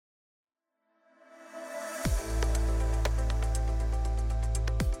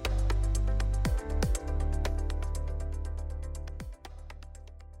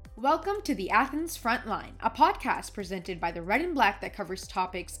Welcome to the Athens Frontline, a podcast presented by the Red and Black that covers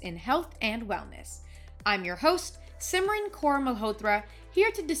topics in health and wellness. I'm your host, Simran Kaur Malhotra,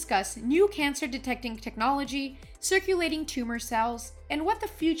 here to discuss new cancer detecting technology, circulating tumor cells, and what the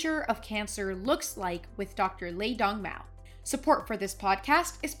future of cancer looks like with Dr. Leidong Mao. Support for this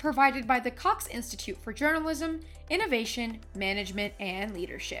podcast is provided by the Cox Institute for Journalism, Innovation, Management, and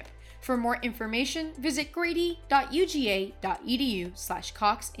Leadership. For more information, visit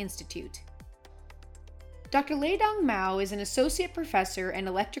grady.uga.edu/Cox Institute. Dr. Leidong Mao is an associate professor and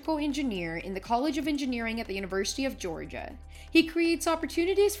electrical engineer in the College of Engineering at the University of Georgia. He creates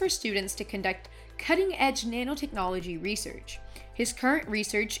opportunities for students to conduct cutting-edge nanotechnology research. His current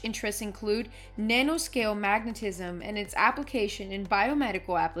research interests include nanoscale magnetism and its application in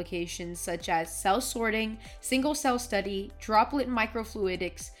biomedical applications such as cell sorting, single-cell study, droplet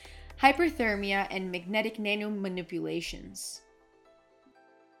microfluidics, hyperthermia, and magnetic nanomanipulations.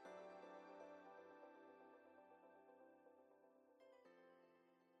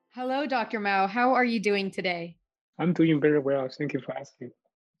 Hello, Dr. Mao. How are you doing today? I'm doing very well. Thank you for asking.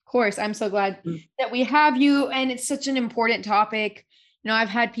 Of course, I'm so glad that we have you, and it's such an important topic. I've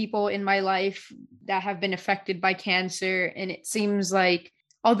had people in my life that have been affected by cancer, and it seems like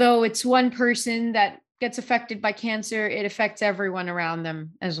although it's one person that gets affected by cancer, it affects everyone around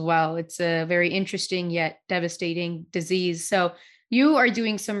them as well. It's a very interesting yet devastating disease. So you are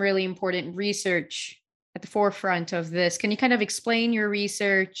doing some really important research at the forefront of this. Can you kind of explain your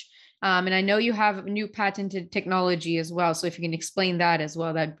research? And I know you have new patented technology as well. So if you can explain that as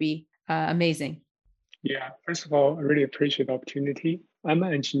well, that'd be amazing. Yeah, first of all, I really appreciate the opportunity. I'm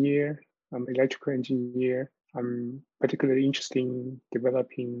an engineer, I'm an electrical engineer. I'm particularly interested in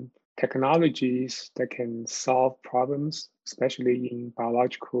developing technologies that can solve problems, especially in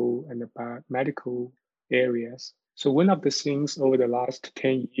biological and biomedical areas. So one of the things over the last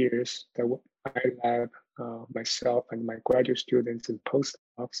 10 years that my lab, myself and my graduate students and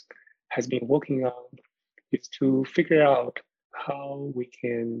postdocs has been working on is to figure out how we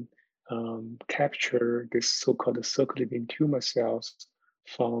can capture this so-called circulating tumor cells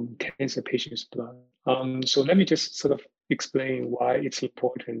from cancer patients' blood. So let me just sort of explain why it's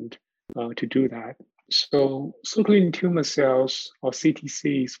important to do that. So circulating tumor cells, or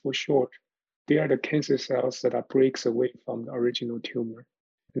CTCs for short, they are the cancer cells that are breaks away from the original tumor.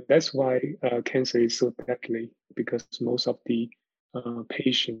 And that's why cancer is so deadly, because most of the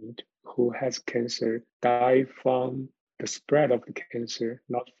patient who has cancer die from the spread of the cancer,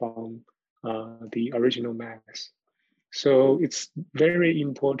 not from the original mass. So it's very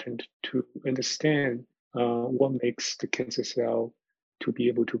important to understand what makes the cancer cell to be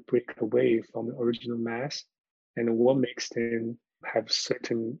able to break away from the original mass, and what makes them have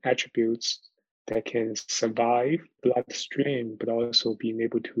certain attributes that can survive bloodstream, but also being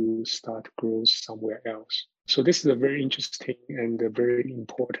able to start growth somewhere else. So this is a very interesting and a very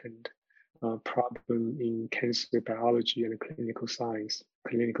important problem in cancer biology and clinical science,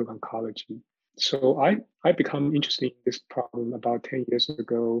 clinical oncology. So I become interested in this problem about 10 years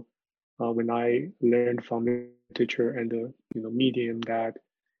ago when I learned from literature and the medium that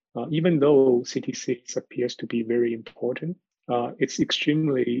even though CTCs appears to be very important, it's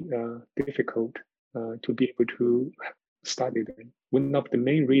extremely difficult to be able to study them. One of the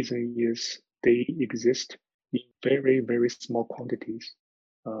main reasons is they exist in very, very small quantities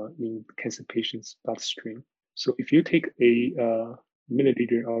in cancer patients' bloodstream. So if you take a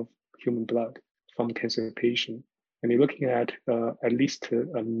milliliter of human blood from cancer patient, and you're looking at least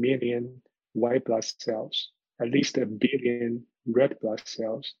a million white blood cells, at least a billion red blood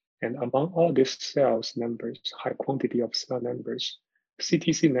cells, and among all these cells numbers, high quantity of cell numbers,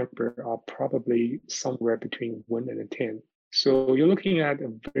 CTC number are probably somewhere between 1 and 10. So you're looking at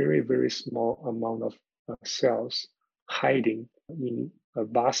a very, very small amount of cells hiding in a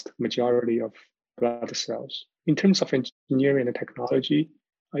vast majority of blood cells. In terms of engineering and technology,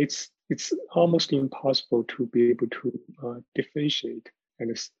 it's almost impossible to be able to differentiate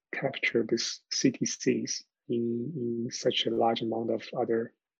and capture these CTCs in such a large amount of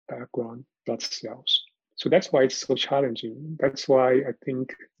other background blood cells. So that's why it's so challenging. That's why I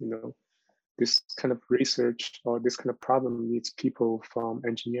think this kind of research or this kind of problem needs people from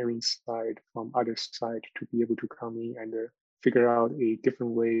engineering side, from other side, to be able to come in and figure out a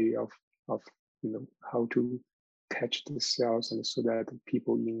different way of how to catch the cells, and so that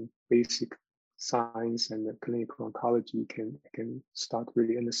people in basic science and clinical oncology can start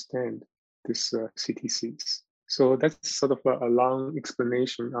really understand this CTCs. So that's sort of a long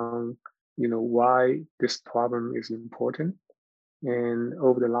explanation on why this problem is important. And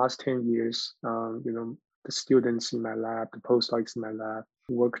over the last 10 years, the students in my lab, the postdocs in my lab,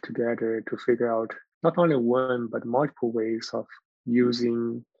 work together to figure out not only one, but multiple ways of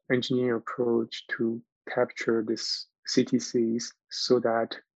using engineering approach to capture these CTCs so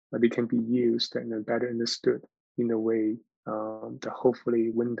that they can be used and better understood in a way that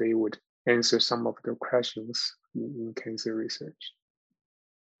hopefully one day would answer some of the questions in cancer research.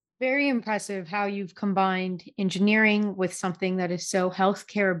 Very impressive how you've combined engineering with something that is so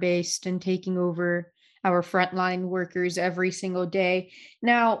healthcare based and taking over our frontline workers every single day.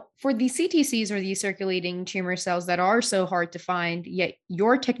 Now, for the CTCs or the circulating tumor cells that are so hard to find, yet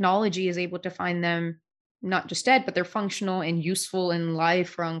your technology is able to find them not just dead, but they're functional and useful in life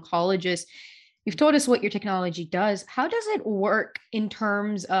for oncologists. You've told us what your technology does. How does it work in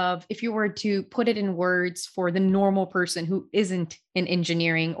terms of if you were to put it in words for the normal person who isn't in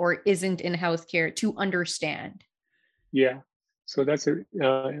engineering or isn't in healthcare to understand? Yeah, so that's a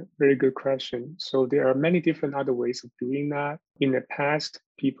very good question. So there are many different other ways of doing that. In the past,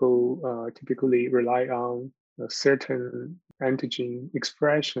 people typically rely on a certain antigen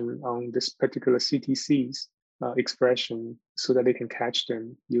expression on this particular CTCs expression so that they can catch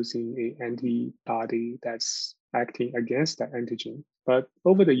them using an antibody that's acting against that antigen. But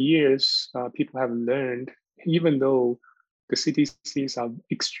over the years, people have learned, even though the CTCs are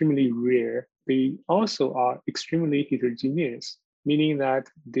extremely rare, they also are extremely heterogeneous, meaning that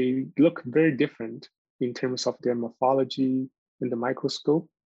they look very different in terms of their morphology in the microscope,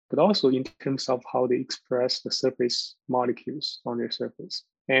 but also in terms of how they express the surface molecules on their surface.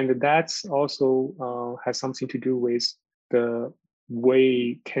 And that's also has something to do with the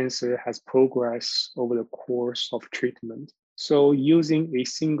way cancer has progressed over the course of treatment. So using a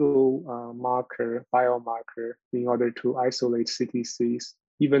single biomarker in order to isolate CTCs,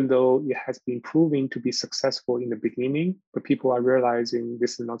 even though it has been proven to be successful in the beginning, but people are realizing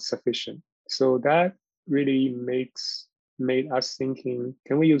this is not sufficient. So that really made us thinking,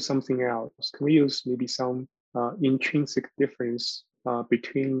 can we use something else? Can we use maybe some intrinsic difference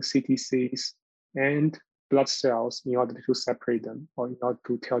between CTCs and blood cells in order to separate them or in order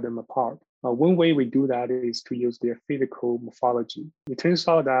to tell them apart? One way we do that is to use their physical morphology. It turns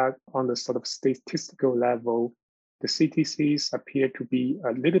out that on the sort of statistical level, the CTCs appear to be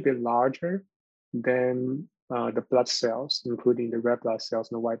a little bit larger than the blood cells, including the red blood cells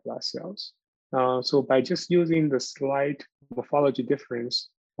and the white blood cells. So by just using the slight morphology difference,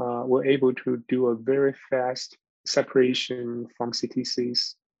 we're able to do a very fast separation from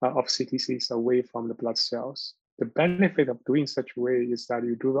CTCs of CTCs away from the blood cells. The benefit of doing such a way is that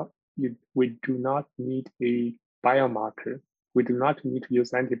we do not need a biomarker. We do not need to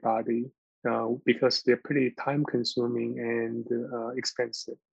use antibody because they're pretty time consuming and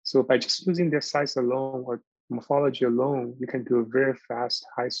expensive. So by just using their size alone or morphology alone, you can do a very fast,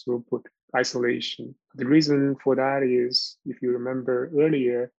 high throughput isolation. The reason for that is, if you remember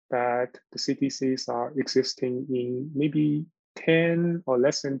earlier, that the CTCs are existing in maybe 10 or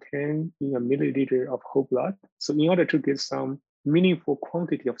less than 10 in a milliliter of whole blood. So in order to get some meaningful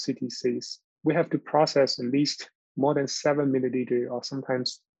quantity of CTCs, we have to process at least more than 7 milliliter or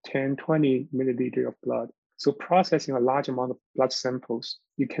sometimes 10, 20 milliliter of blood. So processing a large amount of blood samples,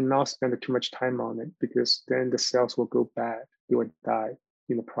 you cannot spend too much time on it because then the cells will go bad, they will die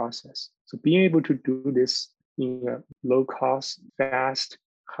in the process. So being able to do this in a low cost, fast,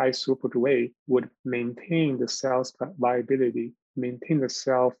 high throughput way would maintain the cell's viability, maintain the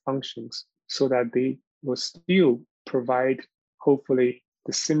cell functions so that they will still provide, hopefully,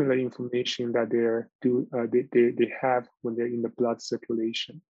 the similar information that they have when they're in the blood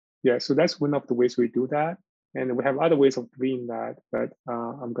circulation. Yeah, so that's one of the ways we do that. And we have other ways of doing that, but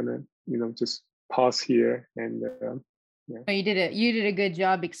I'm gonna, just pause here and yeah. Oh, you did a good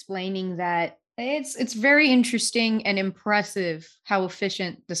job explaining that. It's very interesting and impressive how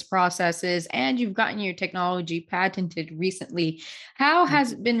efficient this process is, and you've gotten your technology patented recently. How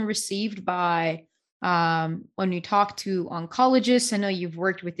has it been received by when you talk to oncologists? I know you've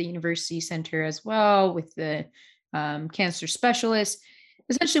worked with the university center as well with the cancer specialists.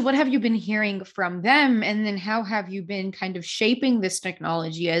 Essentially, what have you been hearing from them, and then how have you been kind of shaping this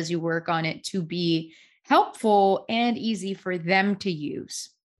technology as you work on it to be helpful and easy for them to use?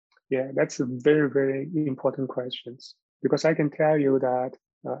 Yeah, that's a very, very important question because I can tell you that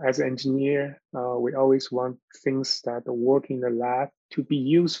as an engineer, we always want things that work in the lab to be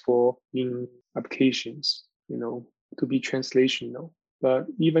useful in applications, to be translational. But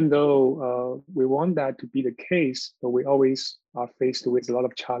even though we want that to be the case, but we always are faced with a lot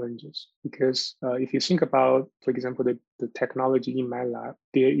of challenges because if you think about, for example, the technology in my lab,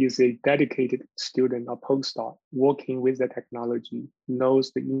 there is a dedicated student or postdoc working with the technology,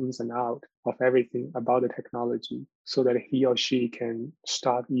 knows the ins and outs of everything about the technology so that he or she can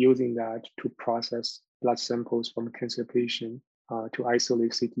start using that to process blood samples from cancer patients to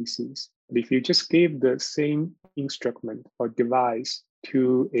isolate CTCs. But if you just give the same instrument or device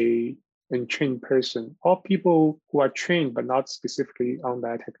to a untrained person or people who are trained but not specifically on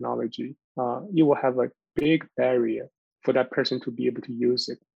that technology, you will have a big barrier for that person to be able to use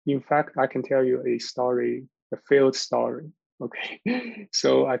it. In fact, I can tell you a story, a failed story. Okay,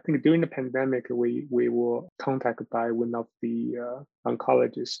 so I think during the pandemic, we were contacted by one of the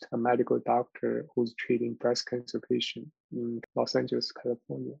oncologists, a medical doctor who's treating breast cancer patient in Los Angeles,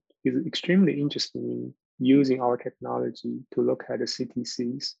 California. He's extremely interested in using our technology to look at the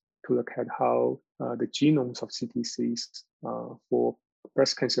CTCs, to look at how the genomes of CTCs for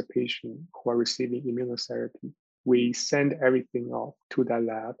breast cancer patients who are receiving immunotherapy. We send everything off to that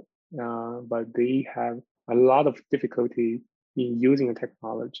lab, but they have a lot of difficulty in using the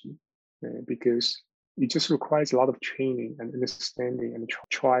technology because it just requires a lot of training and understanding and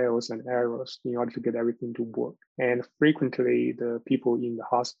trials and errors in order to get everything to work. And frequently, the people in the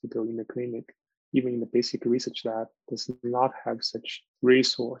hospital, in the clinic, even in the basic research lab, does not have such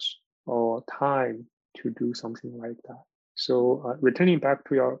resource or time to do something like that. So returning back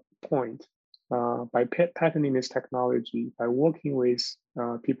to your point, by patenting this technology, by working with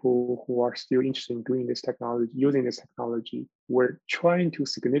people who are still interested in doing this technology, using this technology, we're trying to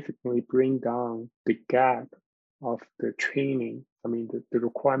significantly bring down the gap of the training, the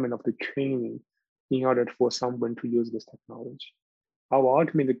requirement of the training in order for someone to use this technology. Our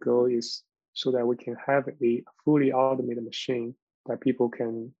ultimate goal is so that we can have a fully automated machine that people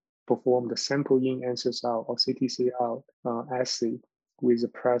can perform the sample in, answers out, or CTC out assay with the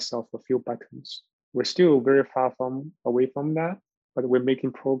press of a few buttons. We're still very far away from that, but we're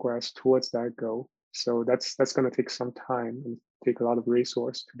making progress towards that goal. So that's going to take some time and take a lot of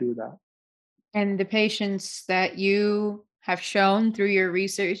resource to do that. And the patients that you have shown through your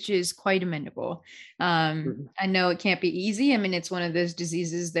research is quite amenable. I know it can't be easy. I mean, it's one of those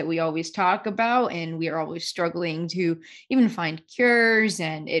diseases that we always talk about, and we are always struggling to even find cures.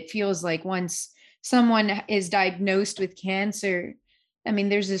 And it feels like once someone is diagnosed with cancer, I mean,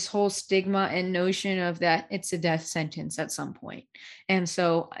 there's this whole stigma and notion of that it's a death sentence at some point. And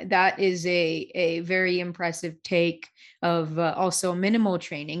so that is a very impressive take of also minimal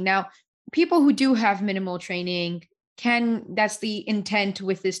training. Now, people who do have minimal training that's the intent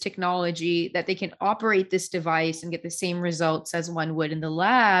with this technology, that they can operate this device and get the same results as one would in the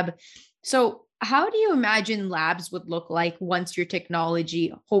lab. So how do you imagine labs would look like once your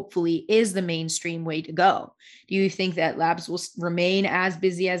technology hopefully is the mainstream way to go? Do you think that labs will remain as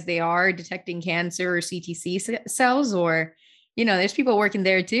busy as they are detecting cancer or CTC cells, or, there's people working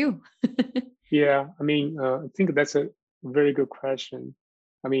there too? Yeah, I think that's a very good question.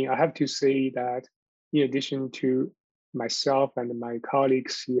 I have to say that in addition to myself and my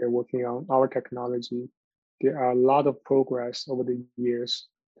colleagues here working on our technology, there are a lot of progress over the years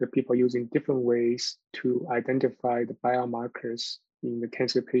that people are using different ways to identify the biomarkers in the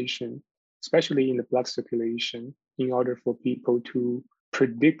cancer patient, especially in the blood circulation, in order for people to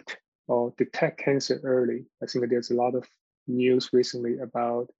predict or detect cancer early. I think there's a lot of news recently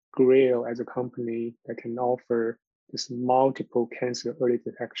about Grail as a company that can offer this multiple cancer early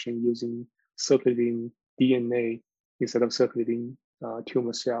detection using circulating DNA instead of circulating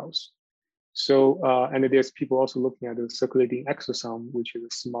tumor cells. So, and there's people also looking at the circulating exosome, which is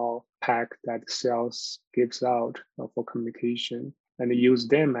a small pack that cells gives out for communication, and they use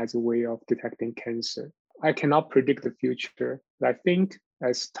them as a way of detecting cancer. I cannot predict the future, but I think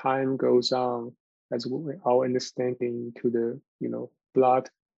as time goes on, as our understanding to the blood,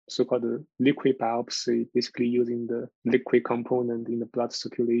 so-called the liquid biopsy, basically using the liquid component in the blood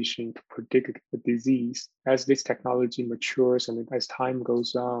circulation to predict the disease. As this technology matures and as time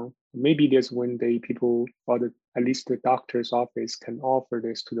goes on, maybe there's one day people, or at least the doctor's office, can offer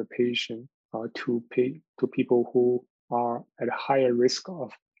this to the patient, to people who are at a higher risk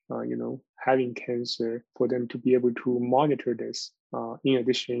of having cancer, for them to be able to monitor this in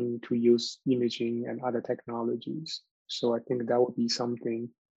addition to use imaging and other technologies. So I think that would be something,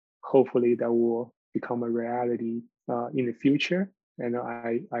 hopefully, that will become a reality in the future. And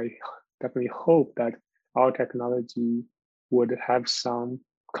I definitely hope that our technology would have some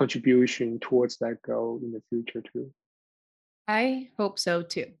contribution towards that goal in the future too. I hope so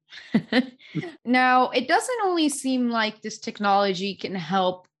too. Now, it doesn't only seem like this technology can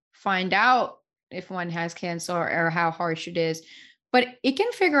help find out if one has cancer or how harsh it is, but it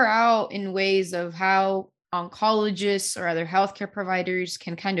can figure out in ways of how oncologists or other healthcare providers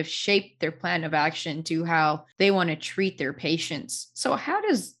can kind of shape their plan of action to how they want to treat their patients. So, how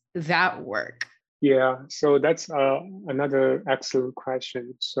does that work? Yeah, so that's another excellent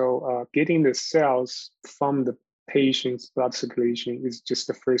question. So getting the cells from the patient's blood circulation is just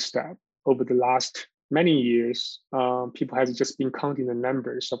the first step. Over the last many years, people have just been counting the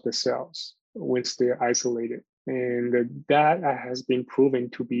numbers of the cells once they're isolated. And that has been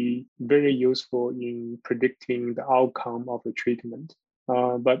proven to be very useful in predicting the outcome of the treatment.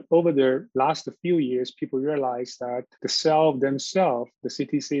 But over the last few years, people realized that the cell themselves, the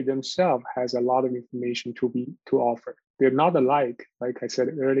CTC themselves, has a lot of information to offer. They're not alike, like I said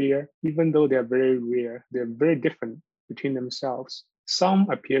earlier. Even though they're very rare, they're very different between themselves. Some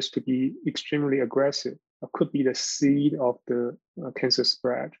appears to be extremely aggressive. It could be the seed of the cancer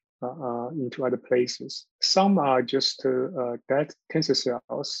spread into other places. Some are just dead cancer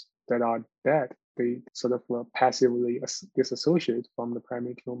cells that are dead. They sort of passively disassociate from the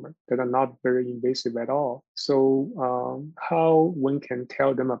primary tumor that are not very invasive at all. So how one can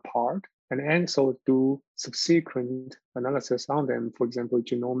tell them apart and also do subsequent analysis on them, for example,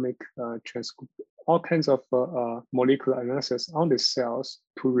 genomic all kinds of molecular analysis on the cells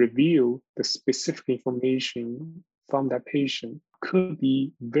to reveal the specific information from that patient could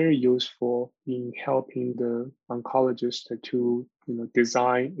be very useful in helping the oncologist to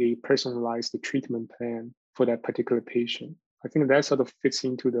design a personalized treatment plan for that particular patient. I think that sort of fits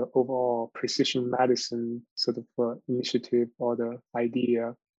into the overall precision medicine sort of initiative or the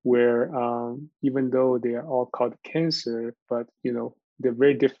idea where even though they are all called cancer, but they're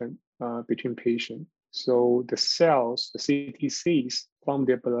very different between patients. So the cells, the CTCs from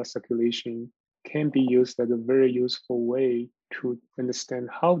their blood circulation can be used as a very useful way to understand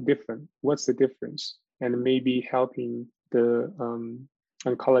what's the difference, and maybe helping the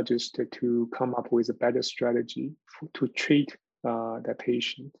oncologist to come up with a better strategy to treat that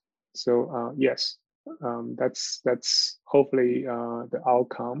patient. So yes, that's hopefully the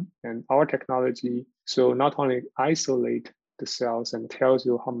outcome. And our technology so not only isolate the cells and tells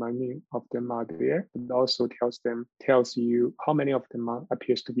you how many of them are there, but also tells you how many of them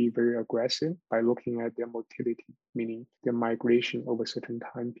appears to be very aggressive by looking at their motility, meaning their migration over a certain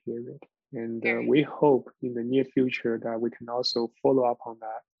time period. And we hope in the near future that we can also follow up on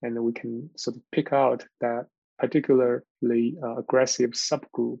that, and we can sort of pick out that particularly aggressive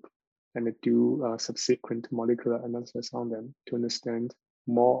subgroup and do subsequent molecular analysis on them to understand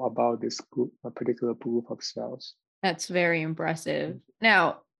more about this group, a particular group of cells. That's very impressive.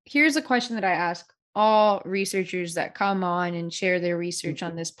 Now, here's a question that I ask all researchers that come on and share their research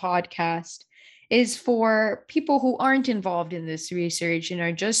on this podcast is for people who aren't involved in this research and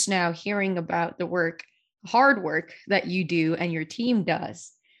are just now hearing about the hard work that you do and your team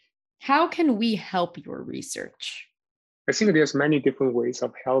does. How can we help your research? I think there's many different ways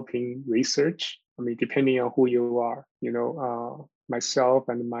of helping research. I mean, depending on who you are, myself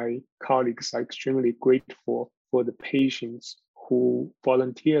and my colleagues are extremely grateful for the patients who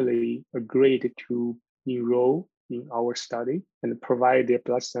voluntarily agreed to enroll in our study and provide their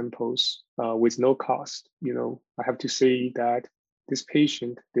blood samples with no cost. I have to say that this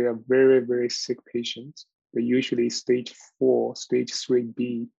patient, they are very, very sick patients. They're usually stage 4, stage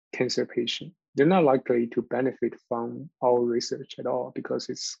 3B cancer patient. They're not likely to benefit from our research at all because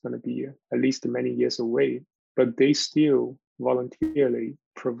it's going to be at least many years away, but they still voluntarily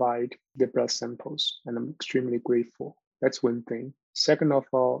provide their blood samples, and I'm extremely grateful. That's one thing. Second of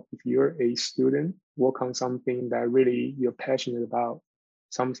all, if you're a student, work on something that really you're passionate about,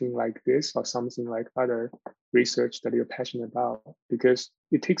 something like this or something like other research that you're passionate about, because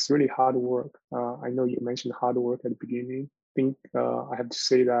it takes really hard work. I know you mentioned hard work at the beginning. I think I have to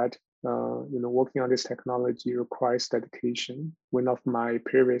say that working on this technology requires dedication. One of my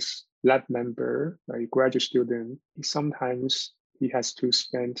previous lab member, a graduate student, sometimes he has to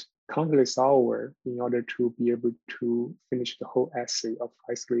spend countless hours in order to be able to finish the whole essay of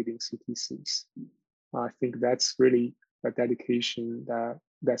isolating CTCs. I think that's really a dedication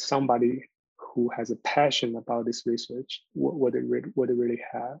that somebody who has a passion about this research would really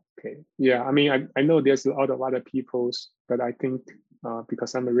have. Okay, yeah, I mean, I know there's a lot of other people's, but I think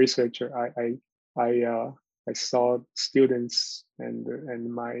because I'm a researcher, I saw students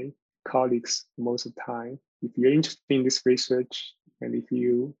and my colleagues most of the time. If you're interested in this research and if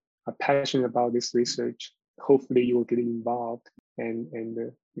you are passionate about this research, hopefully you will get involved and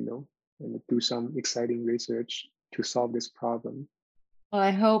do some exciting research to solve this problem. Well,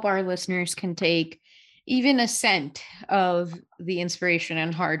 I hope our listeners can take even a scent of the inspiration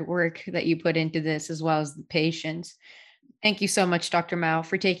and hard work that you put into this, as well as the patience. Thank you so much, Dr. Mao,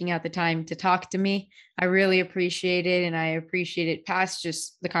 for taking out the time to talk to me. I really appreciate it. And I appreciate it past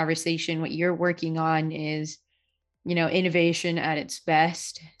just the conversation. What you're working on is, innovation at its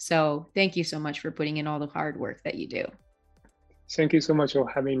best. So thank you so much for putting in all the hard work that you do. Thank you so much for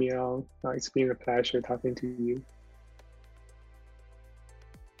having me on. It's been a pleasure talking to you.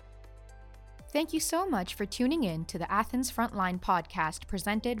 Thank you so much for tuning in to the Athens Frontline podcast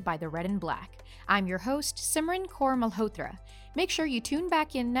presented by the Red and Black. I'm your host, Simran Kaur Malhotra. Make sure you tune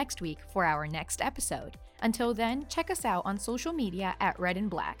back in next week for our next episode. Until then, check us out on social media at Red and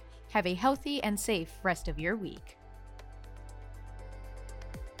Black. Have a healthy and safe rest of your week.